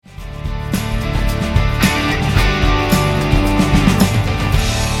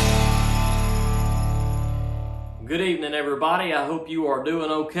Good evening, everybody. I hope you are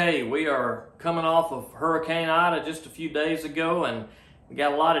doing okay. We are coming off of Hurricane Ida just a few days ago, and we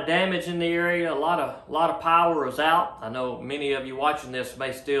got a lot of damage in the area. A lot of power is out. I know many of you watching this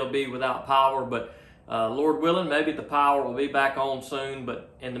may still be without power, but Lord willing, maybe the power will be back on soon. But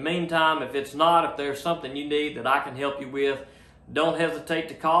in the meantime, if it's not, if there's something you need that I can help you with, don't hesitate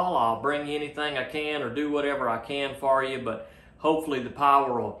to call. I'll bring you anything I can or do whatever I can for you, but hopefully the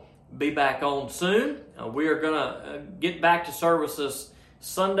power will be back on soon. We are going to get back to services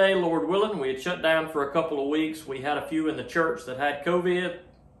Sunday, Lord willing. We had shut down for a couple of weeks. We had a few in the church that had COVID.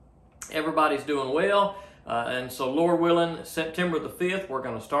 Everybody's doing well. And so, Lord willing, September the 5th, we're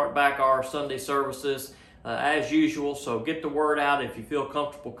going to start back our Sunday services as usual. So get the word out. If you feel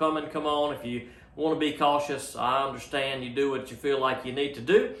comfortable coming, come on. If you want to be cautious, I understand. You do what you feel like you need to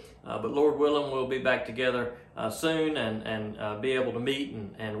do. But Lord willing, we'll be back together soon and be able to meet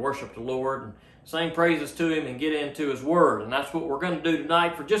and worship the Lord and sing praises to Him and get into His Word. And that's what we're going to do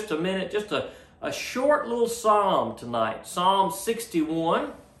tonight for just a minute, just a short little psalm tonight. Psalm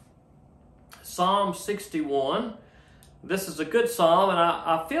 61. Psalm 61. This is a good psalm, and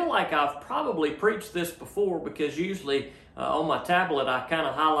I feel like I've probably preached this before because usually on my tablet I kind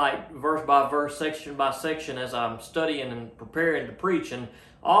of highlight verse by verse, section by section as I'm studying and preparing to preach. And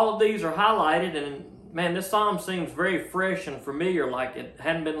all of these are highlighted, and man, this psalm seems very fresh and familiar, like it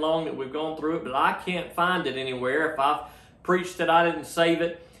hadn't been long that we've gone through it, but I can't find it anywhere. If I've preached it, I didn't save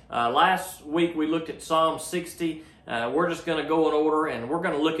it. Last week we looked at Psalm 60. We're just going to go in order, and we're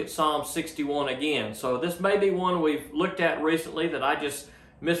going to look at Psalm 61 again. So this may be one we've looked at recently that I just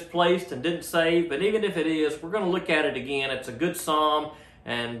misplaced and didn't save, but even if it is, we're going to look at it again. It's a good psalm,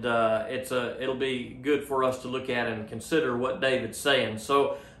 and it'll be good for us to look at and consider what David's saying.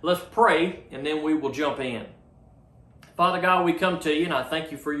 So let's pray, and then we will jump in. Father God, we come to you, and I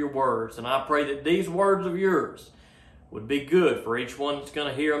thank you for your words, and I pray that these words of yours would be good for each one that's going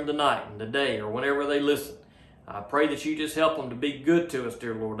to hear them tonight and today or whenever they listen. I pray that you just help them to be good to us,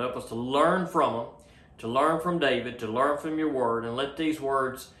 dear Lord. Help us to learn from them, to learn from David, to learn from your word, and let these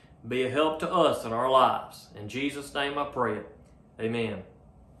words be a help to us in our lives. In Jesus' name I pray it. Amen.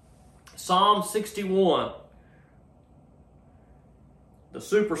 Psalm 61. The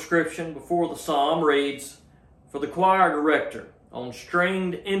superscription before the psalm reads, "For the choir director on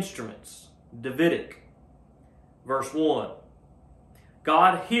stringed instruments, Davidic." Verse 1.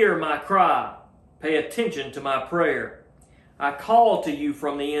 God, hear my cry. Pay attention to my prayer. I call to you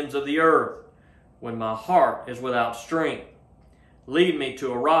from the ends of the earth when my heart is without strength. Lead me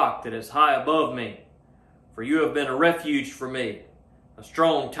to a rock that is high above me, for you have been a refuge for me, a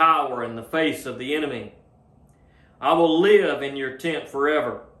strong tower in the face of the enemy. I will live in your tent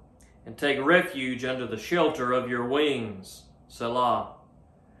forever and take refuge under the shelter of your wings. Selah.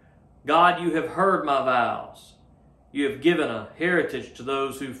 God, you have heard my vows. You have given a heritage to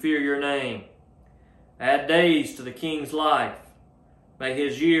those who fear your name. Add days to the king's life. May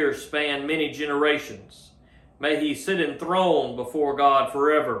his years span many generations. May he sit enthroned before God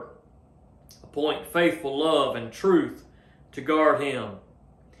forever. Appoint faithful love and truth to guard him.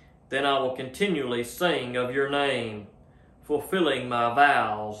 Then I will continually sing of your name, fulfilling my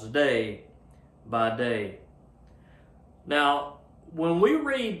vows day by day. Now, when we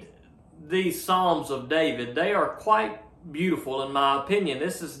read these Psalms of David, they are quite beautiful in my opinion.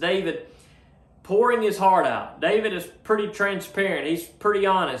 This is David pouring his heart out. David is pretty transparent. He's pretty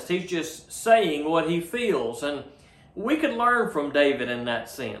honest. He's just saying what he feels. And we can learn from David in that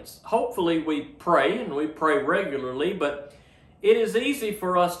sense. Hopefully we pray, and we pray regularly, but it is easy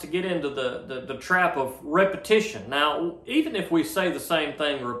for us to get into the trap of repetition. Now, even if we say the same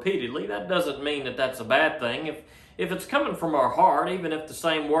thing repeatedly, that doesn't mean that that's a bad thing. If it's coming from our heart, even if the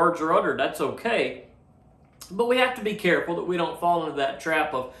same words are uttered, that's okay. But we have to be careful that we don't fall into that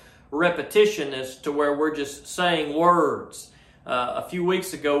trap of repetition as to where we're just saying words. A few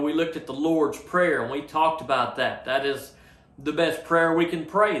weeks ago, we looked at the Lord's Prayer, and we talked about that. That is the best prayer we can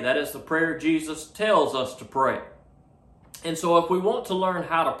pray. That is the prayer Jesus tells us to pray. And so if we want to learn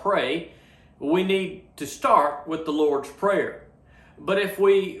how to pray, we need to start with the Lord's Prayer. But if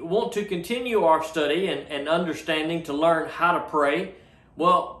we want to continue our study and understanding to learn how to pray,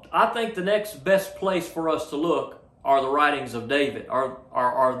 well, I think the next best place for us to look are the writings of David,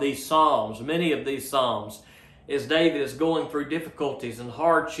 are these Psalms. Many of these Psalms is David is going through difficulties and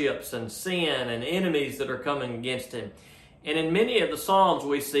hardships and sin and enemies that are coming against him. And in many of the Psalms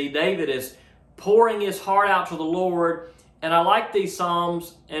we see David is pouring his heart out to the Lord. And I like these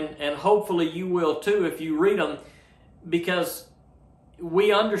Psalms, and hopefully you will too if you read them, because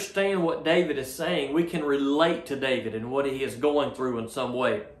we understand what David is saying. We can relate to David and what he is going through in some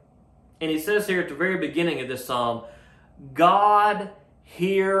way. And he says here at the very beginning of this psalm, God,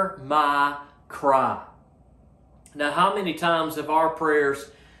 hear my cry. Now, how many times have our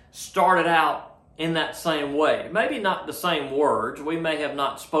prayers started out in that same way? Maybe not the same words. We may have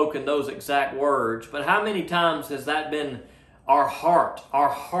not spoken those exact words, but how many times has that been our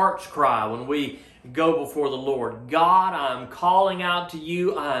heart's cry when we go before the Lord? God, I'm calling out to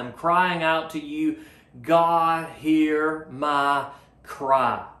you. I'm crying out to you. God, hear my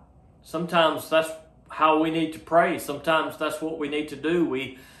cry. Sometimes that's how we need to pray. Sometimes that's what we need to do.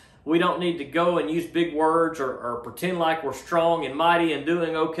 We don't need to go and use big words or pretend like we're strong and mighty and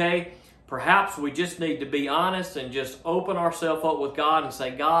doing okay. Perhaps we just need to be honest and just open ourselves up with God and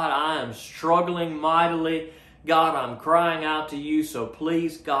say, God, I am struggling mightily. God, I'm crying out to you. So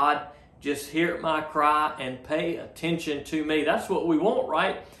please, God, just hear my cry and pay attention to me. That's what we want,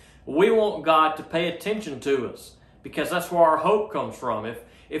 right? We want God to pay attention to us because that's where our hope comes from.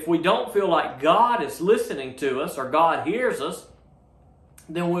 If we don't feel like God is listening to us or God hears us,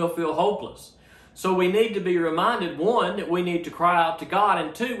 then we'll feel hopeless. So we need to be reminded, one, that we need to cry out to God,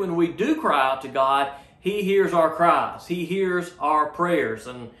 and two, when we do cry out to God, He hears our cries. He hears our prayers.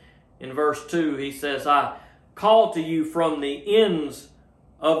 And in verse 2, he says, I call to you from the ends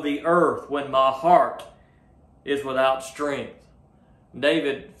of the earth when my heart is without strength.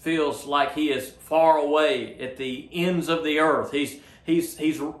 David feels like he is far away at the ends of the earth. He's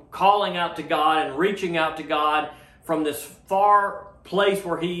calling out to God and reaching out to God from this far place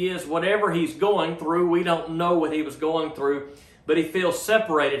where he is. Whatever he's going through, we don't know what he was going through, but he feels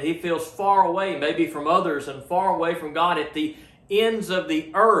separated. He feels far away, maybe from others, and far away from God at the ends of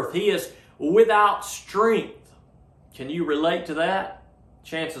the earth. He is without strength. Can you relate to that?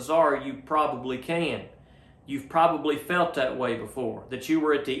 Chances are you probably can. You've probably felt that way before, that you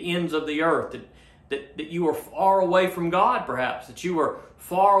were at the ends of the earth, that you were far away from God, perhaps, that you were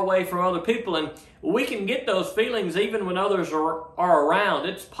far away from other people. And we can get those feelings even when others are around.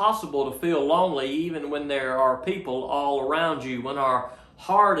 It's possible to feel lonely even when there are people all around you. When our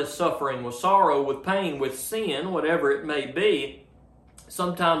heart is suffering with sorrow, with pain, with sin, whatever it may be,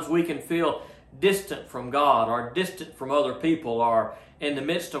 sometimes we can feel distant from God or distant from other people, or in the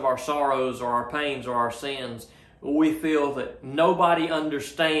midst of our sorrows or our pains or our sins, we feel that nobody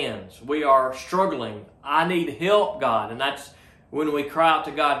understands. We are struggling. I need help, God. And that's when we cry out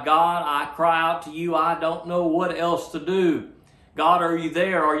to God. God, I cry out to you. I don't know what else to do. God, are you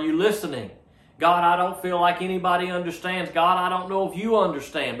there? Are you listening? God, I don't feel like anybody understands. God, I don't know if you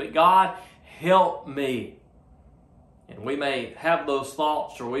understand. But God, help me. And we may have those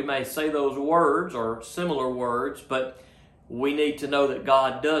thoughts, or we may say those words or similar words, but we need to know that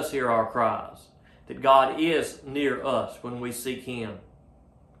God does hear our cries, that God is near us when we seek Him,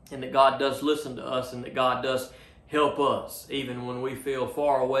 and that God does listen to us, and that God does help us even when we feel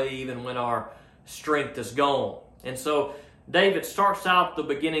far away, even when our strength is gone. And so David starts out the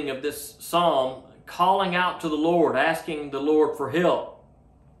beginning of this psalm calling out to the Lord, asking the Lord for help,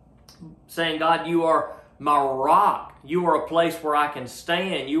 saying, God, you are my rock. You are a place where I can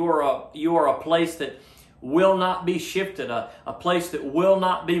stand. You are a place that will not be shifted, a place that will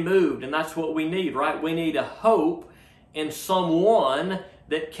not be moved. And that's what we need, right? We need a hope in someone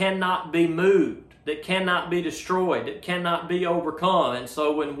that cannot be moved, that cannot be destroyed, that cannot be overcome. And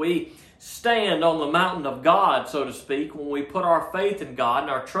so when we stand on the mountain of God, so to speak, when we put our faith in God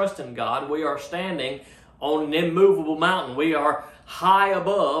and our trust in God, we are standing on an immovable mountain. We are high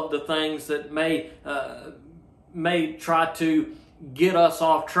above the things that may try to get us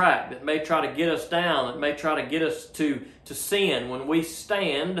off track, that may try to get us down, that may try to get us to sin. When we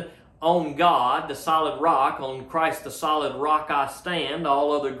stand on God, the solid rock, on Christ the solid rock I stand,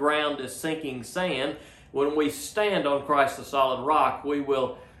 all other ground is sinking sand. When we stand on Christ the solid rock, we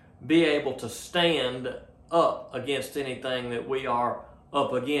will be able to stand up against anything that we are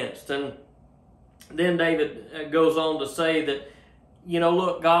up against. And then David goes on to say that,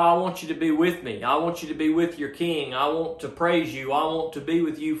 look, God, I want you to be with me. I want you to be with your King. I want to praise you. I want to be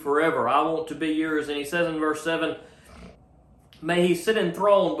with you forever. I want to be yours. And he says in verse 7, may he sit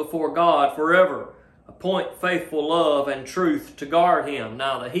enthroned before God forever. Appoint faithful love and truth to guard him.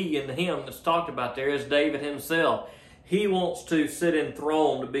 Now, the he and the him that's talked about there is David himself. He wants to sit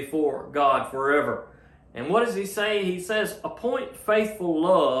enthroned before God forever. And what does he say? He says, appoint faithful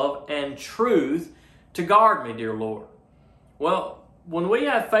love and truth to guard me, dear Lord. Well, when we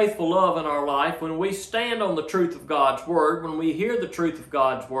have faithful love in our life, when we stand on the truth of God's Word, when we hear the truth of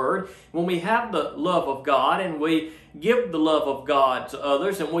God's Word, when we have the love of God and we give the love of God to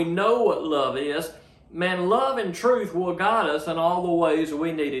others and we know what love is, man, love and truth will guide us in all the ways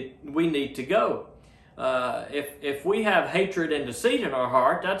we need to go. if we have hatred and deceit in our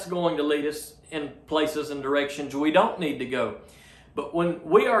heart, that's going to lead us in places and directions we don't need to go. But when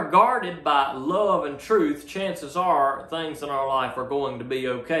we are guarded by love and truth, chances are things in our life are going to be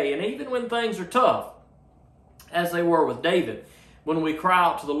okay. And even when things are tough, as they were with David, when we cry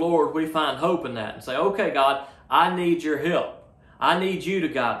out to the Lord, we find hope in that and say, okay, God, I need your help. I need you to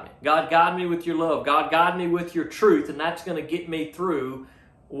guide me. God, guide me with your love. God, guide me with your truth, and that's going to get me through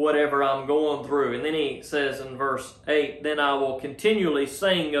whatever I'm going through. And then he says in verse 8, then I will continually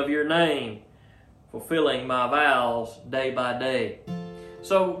sing of your name, fulfilling my vows day by day.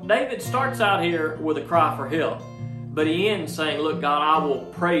 So David starts out here with a cry for help, but he ends saying, look, God, I will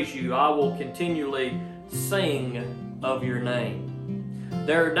praise you. I will continually sing of your name.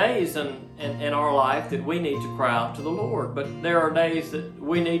 There are days in our life that we need to cry out to the Lord, but there are days that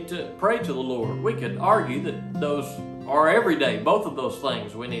we need to pray to the Lord. We could argue that those are every day. Both of those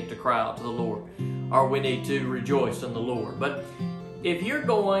things we need to cry out to the Lord, or we need to rejoice in the Lord. But if you're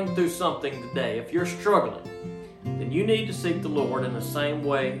going through something today, if you're struggling, then you need to seek the Lord in the same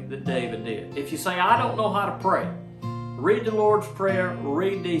way that David did. If you say, I don't know how to pray, read the Lord's Prayer,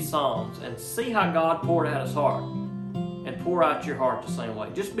 read these Psalms, and see how God poured out his heart. And pour out your heart the same way.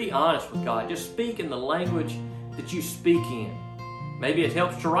 Just be honest with God. Just speak in the language that you speak in. Maybe it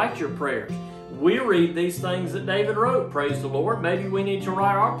helps to write your prayers. We read these things that David wrote, praise the Lord. Maybe we need to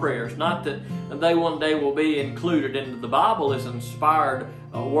write our prayers. Not that they one day will be included into the Bible as inspired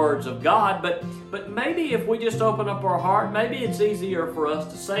words of God, but maybe if we just open up our heart, maybe it's easier for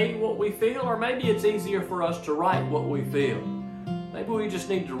us to say what we feel, or maybe it's easier for us to write what we feel. Maybe we just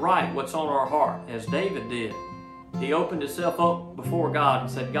need to write what's on our heart, as David did. He opened himself up before God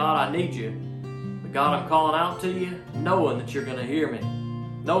and said, God, I need you. But God, I'm calling out to you, knowing that you're going to hear me,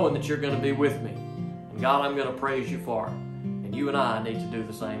 knowing that you're going to be with me. And God, I'm going to praise you for it. And you and I need to do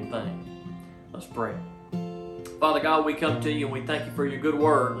the same thing. Let's pray. Father God, we come to you and we thank you for your good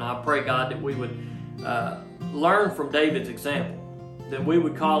word. And I pray, God, that we would learn from David's example, that we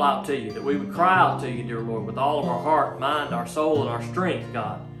would call out to you, that we would cry out to you, dear Lord, with all of our heart, mind, our soul, and our strength,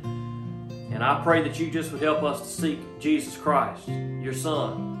 God. And I pray that you just would help us to seek Jesus Christ, your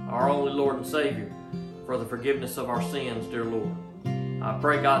Son, our only Lord and Savior, for the forgiveness of our sins, dear Lord. I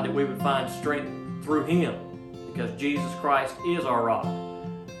pray, God, that we would find strength through him, because Jesus Christ is our rock.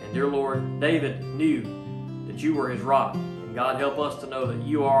 And dear Lord, David knew that you were his rock. And God, help us to know that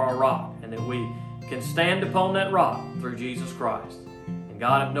you are our rock, and that we can stand upon that rock through Jesus Christ. And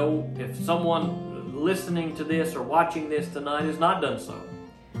God, if someone listening to this or watching this tonight has not done so,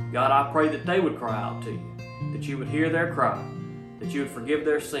 God, I pray that they would cry out to you, that you would hear their cry, that you would forgive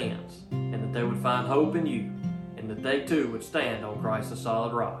their sins, and that they would find hope in you, and that they too would stand on Christ the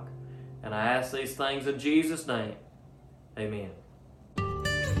solid rock. And I ask these things in Jesus' name. Amen.